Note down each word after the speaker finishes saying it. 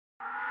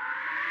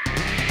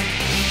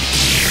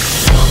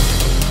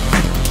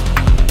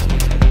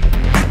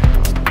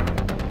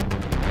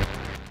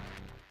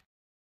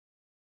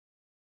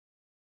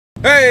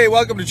Hey,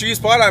 welcome to Cheese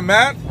Spot. I'm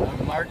Matt.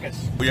 I'm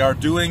Marcus. We are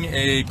doing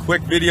a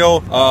quick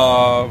video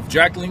of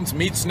Jacqueline's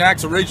Meat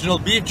Snacks Original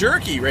Beef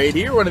Jerky right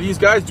here. One of these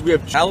guys. We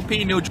have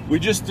jalapeno. We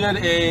just did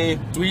a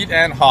sweet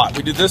and hot.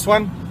 We did this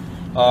one.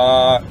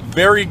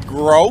 Very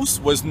gross.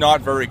 Was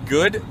not very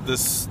good.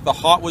 The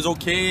hot was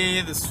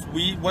okay. The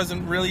sweet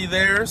wasn't really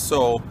there.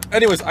 So,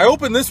 anyways, I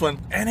opened this one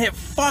and it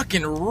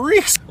fucking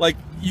reeks. Like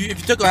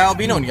if you took a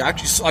jalapeno and you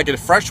actually like a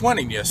fresh one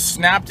and you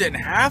snapped it in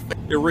half,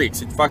 it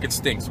reeks. It fucking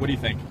stinks. What do you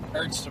think?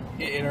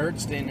 It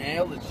hurts to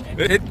inhale this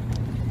shit.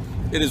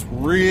 It is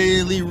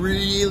really,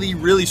 really,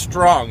 really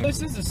strong.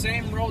 This is the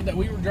same road that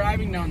we were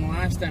driving down the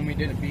last time we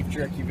did a beef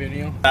jerky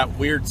video. That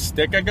weird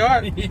stick I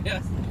got?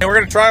 Yes. Hey, we're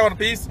gonna try one a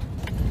piece.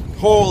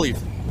 Holy, do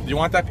you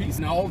want that piece?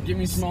 No, give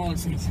me smaller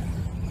pieces.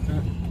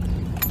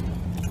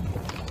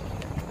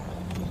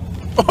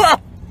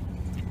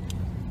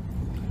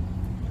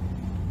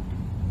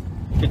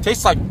 It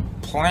tastes like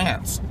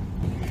plants.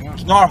 Yeah.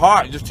 It's not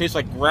hot, it just tastes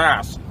like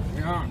grass.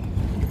 Yeah.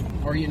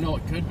 Or you know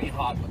it could be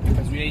hot, but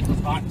because we ate those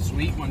hot and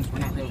sweet ones, we're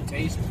not really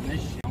tasting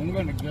this shit. I'm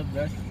gonna give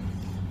this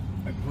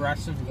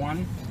aggressive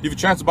one. If you have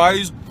a chance to buy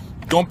these,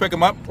 don't pick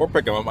them up or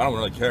pick them up. I don't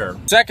really care.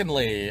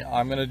 Secondly,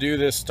 I'm gonna do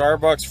this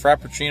Starbucks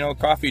Frappuccino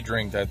coffee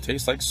drink that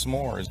tastes like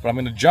s'mores, but I'm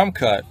gonna jump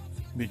cut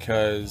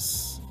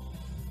because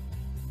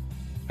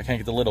I can't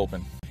get the lid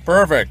open.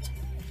 Perfect.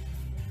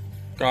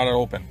 Got it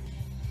open.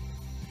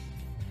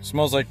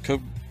 Smells like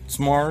cooked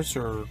s'mores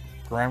or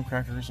graham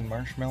crackers and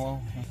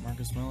marshmallow.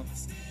 Marcus, smell it?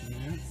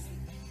 Yeah.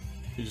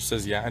 He just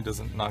says yeah.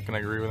 Not gonna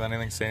agree with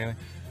anything. Say anything.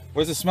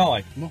 What does it smell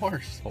like?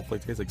 S'mores. Hopefully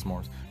it tastes like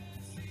s'mores.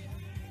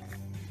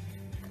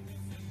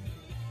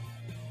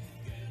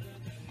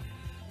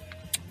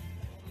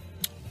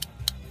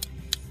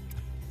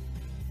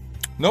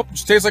 Nope,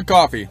 just tastes like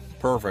coffee.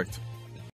 Perfect.